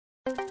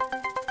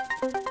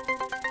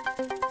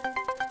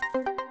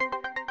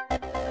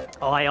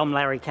Hi, I'm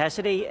Larry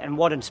Cassidy, and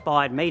what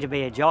inspired me to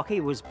be a jockey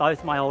was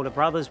both my older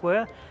brothers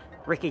were,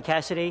 Ricky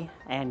Cassidy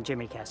and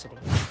Jimmy Cassidy.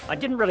 I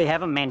didn't really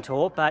have a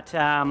mentor, but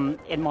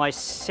in my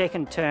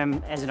second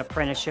term as an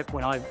apprenticeship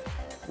when I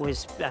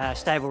was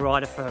stable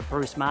rider for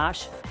Bruce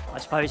Marsh, I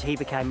suppose he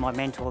became my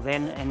mentor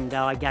then, and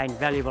I gained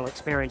valuable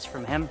experience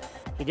from him.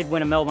 He did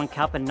win a Melbourne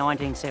Cup in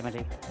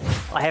 1970.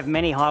 I have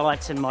many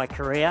highlights in my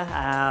career,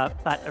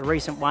 but a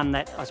recent one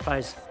that I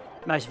suppose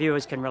most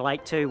viewers can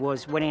relate to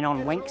was winning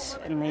on Winks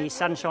in the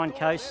Sunshine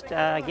Coast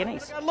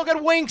Guineas. Look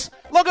at Winks,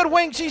 look at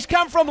Winks, she's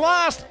come from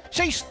last.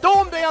 She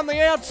stormed down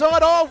the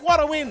outside, oh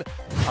what a win.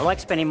 I like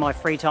spending my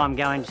free time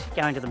going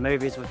to the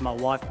movies with my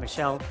wife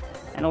Michelle,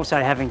 and also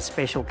having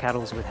special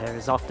cuddles with her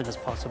as often as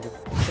possible.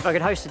 If I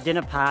could host a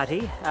dinner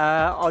party,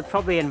 I'd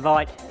probably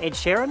invite Ed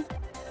Sheeran,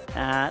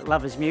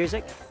 love his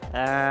music,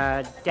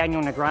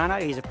 Daniel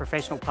Negreanu, he's a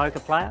professional poker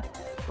player,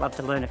 love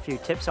to learn a few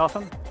tips off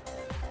him,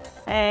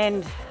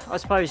 and I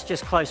suppose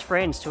just close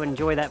friends to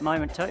enjoy that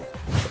moment too.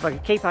 If I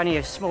could keep only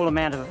a small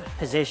amount of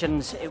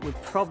possessions, it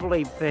would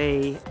probably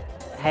be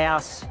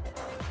house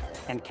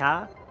and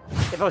car.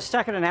 If I was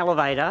stuck in an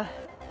elevator,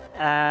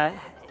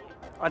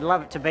 I'd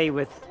love it to be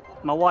with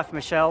my wife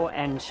Michelle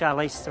and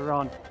Charlize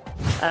Theron.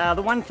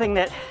 The one thing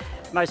that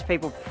most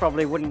people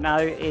probably wouldn't know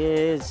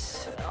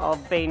is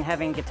I've been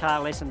having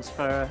guitar lessons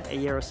for a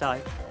year or so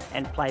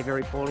and play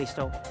very poorly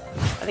still.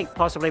 I think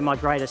possibly my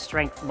greatest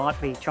strength might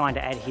be trying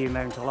to add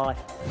humour into life.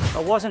 If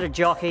I wasn't a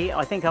jockey,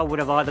 I think I would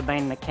have either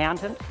been an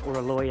accountant or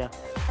a lawyer.